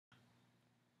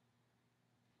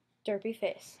Derpy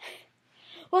face.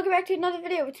 Welcome back to another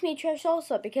video. It's me, Trash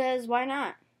Salsa, because why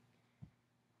not?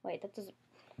 Wait, that doesn't...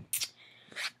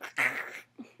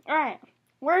 Alright,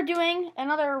 we're doing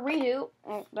another redo.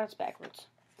 Oh, that's backwards.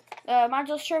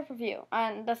 Modulus Stryfe review.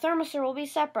 And the thermistor will be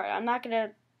separate. I'm not going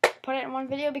to put it in one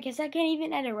video because I can't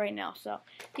even edit right now, so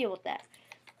deal with that.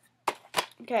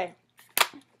 Okay.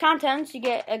 Contents, you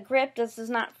get a grip. This does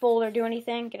not fold or do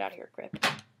anything. Get out of here, grip.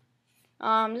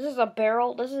 This is a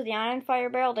barrel. This is the iron fire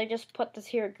barrel. They just put this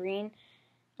here green.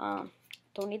 Don't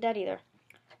need that either.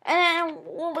 And then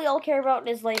what we all care about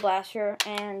is lay blaster.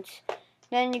 And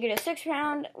then you get a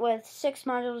 6-round with 6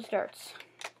 Modulus darts.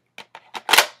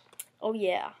 Oh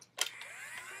yeah.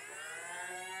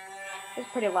 It's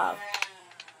pretty loud.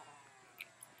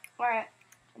 Alright.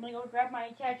 I'm gonna go grab my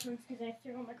attachments because I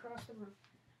threw them across the room.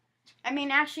 I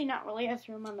mean, actually not really. I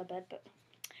threw them on the bed, but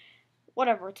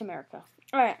whatever. It's America.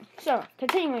 Alright, so,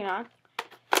 continuing on.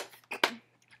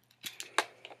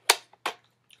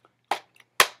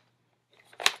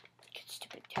 Get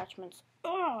stupid attachments.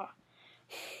 Ugh.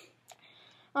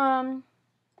 Oh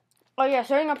yeah,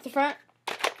 starting up the front,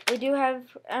 we do have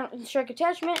a strike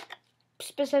attachment,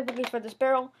 specifically for this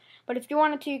barrel, but if you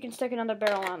wanted to, you can stick another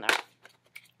barrel on there.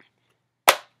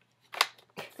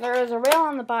 There is a rail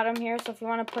on the bottom here, so if you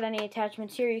want to put any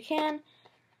attachments here, you can.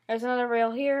 There's another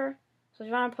rail here. So if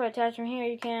you want to put attachment here,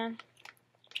 you can.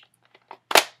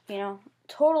 You know,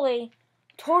 totally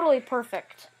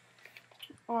perfect.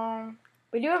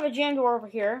 We do have a jam door over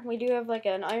here. We do have like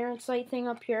an iron sight thing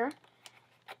up here.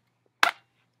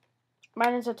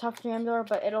 Mine is a tough jam door,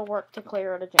 but it'll work to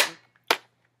clear out a jam.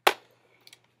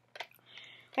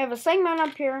 We have a segment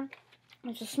up here.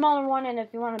 It's a smaller one, and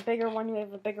if you want a bigger one, you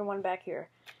have a bigger one back here,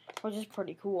 which is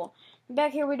pretty cool.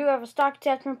 Back here, we do have a stock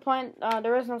attachment point.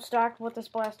 There is no stock with this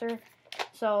blaster.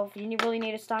 So, if you really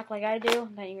need a stock like I do,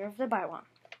 then you have to buy one.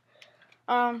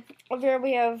 Over here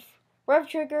we have rev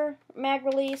trigger, mag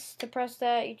release. To press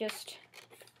that, you just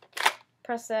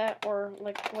press that, or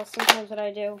like, well, sometimes what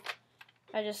I do,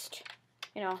 I just,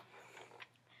 you know,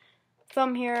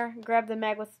 thumb here, grab the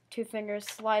mag with 2 fingers,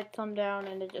 slide thumb down,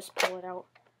 and then just pull it out.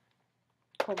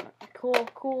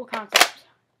 Cool concept.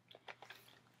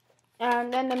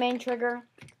 And then the main trigger,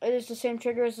 it is the same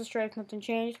trigger as the Stryfe, nothing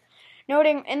changed.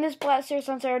 Noting, in this blaster,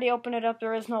 since I already opened it up,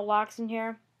 there is no locks in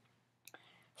here.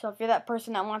 So if you're that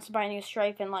person that wants to buy a new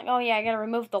Stryfe and like, oh yeah, I gotta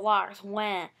remove the locks,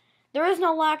 wah. There is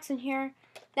no locks in here.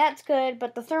 That's good,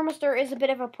 but the thermistor is a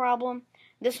bit of a problem.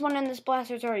 This one in this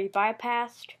blaster is already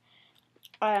bypassed.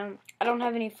 I don't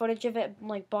have any footage of it,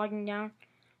 like, bogging down.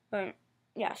 But,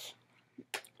 yes.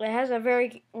 It has a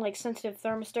very, like, sensitive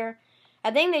thermistor.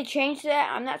 I think they changed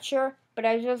that, I'm not sure. But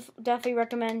I just definitely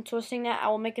recommend twisting that. I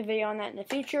will make a video on that in the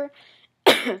future,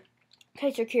 in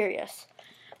case you're curious.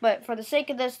 But for the sake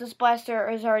of this blaster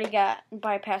has already got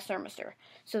bypass thermistor.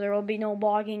 So there will be no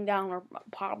bogging down or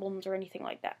problems or anything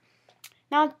like that.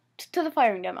 Now, to the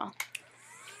firing demo.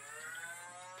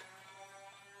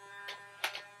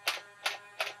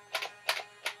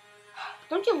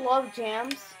 Don't you love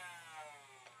jams?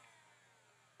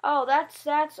 Oh, that's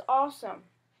awesome.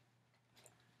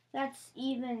 That's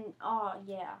even, oh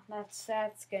yeah, that's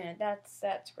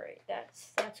great.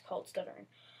 That's called stuttering.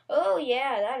 Oh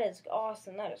yeah, that is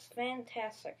awesome. That is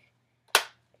fantastic.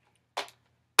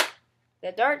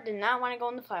 The dart did not want to go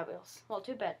in the flywheels. Well,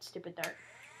 too bad, stupid dart.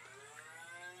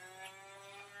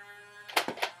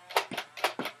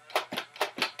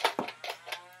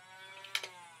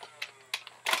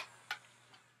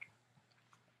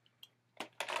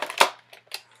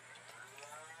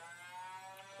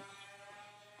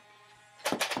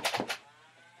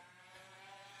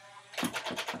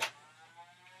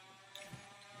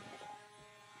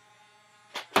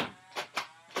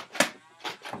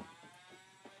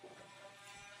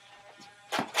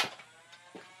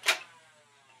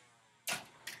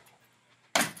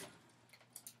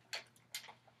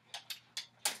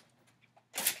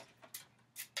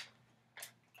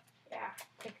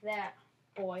 Take that,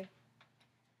 boy.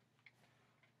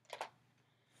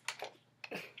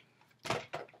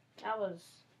 That was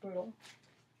brutal.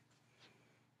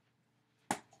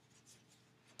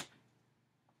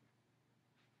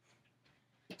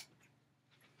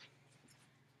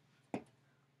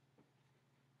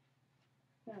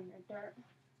 Down your dirt.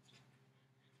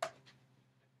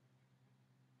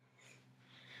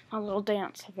 A little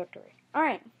dance of victory.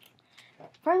 Alright.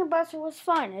 Firing the blaster was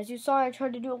fun. As you saw, I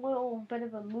tried to do a little bit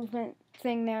of a movement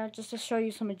thing there just to show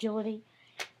you some agility.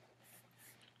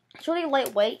 It's really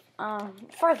lightweight. As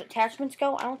far as attachments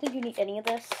go, I don't think you need any of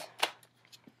this.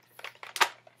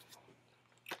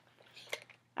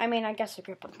 I mean, I guess a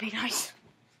grip would be nice.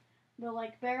 But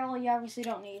like barrel, you obviously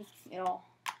don't need at all.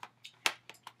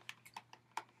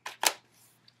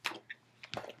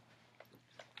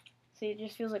 See, it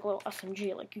just feels like a little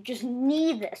SMG. Like, you just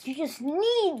need this. You just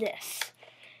need this.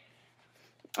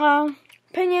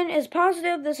 Opinion is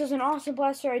positive. This is an awesome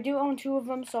blaster. I do own 2 of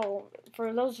them, so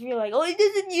for those of you like, oh, he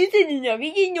doesn't use it enough.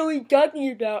 He didn't know what he's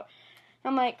talking about.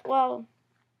 I'm like, well,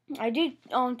 I do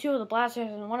own 2 of the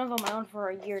blasters, and one of them I own for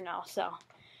a year now, so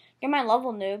get my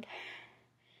level, noob.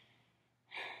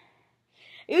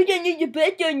 You don't need the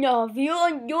blaster enough. You're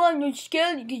on the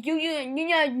scale because you're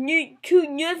not a true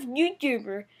Nerf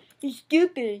YouTuber. You're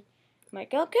stupid. I'm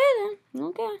like, okay then.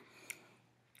 Okay.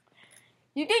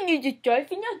 You don't need the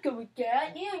Stryfe. You're not good with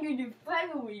that. You don't need the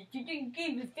fireworks. You didn't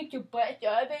give a fix a blaster.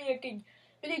 I bet I can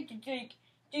like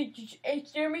just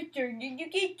exterminator. You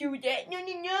can't do that. No.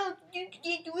 You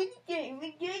can't do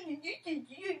anything.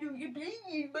 You're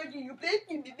playing but you're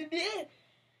playing.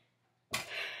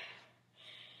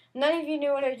 None of you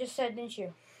knew what I just said, didn't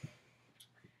you?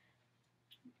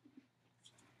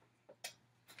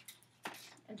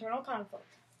 Internal conflict.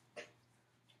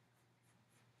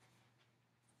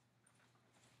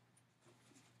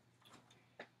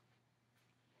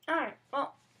 Alright,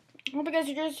 well, hope you guys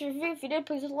enjoyed this review. If you did,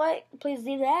 please like, please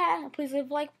leave that. Please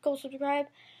leave a like, go subscribe,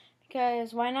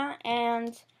 because why not?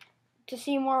 And to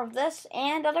see more of this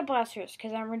and other blasters,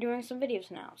 because I'm doing some videos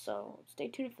now, so stay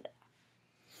tuned for that.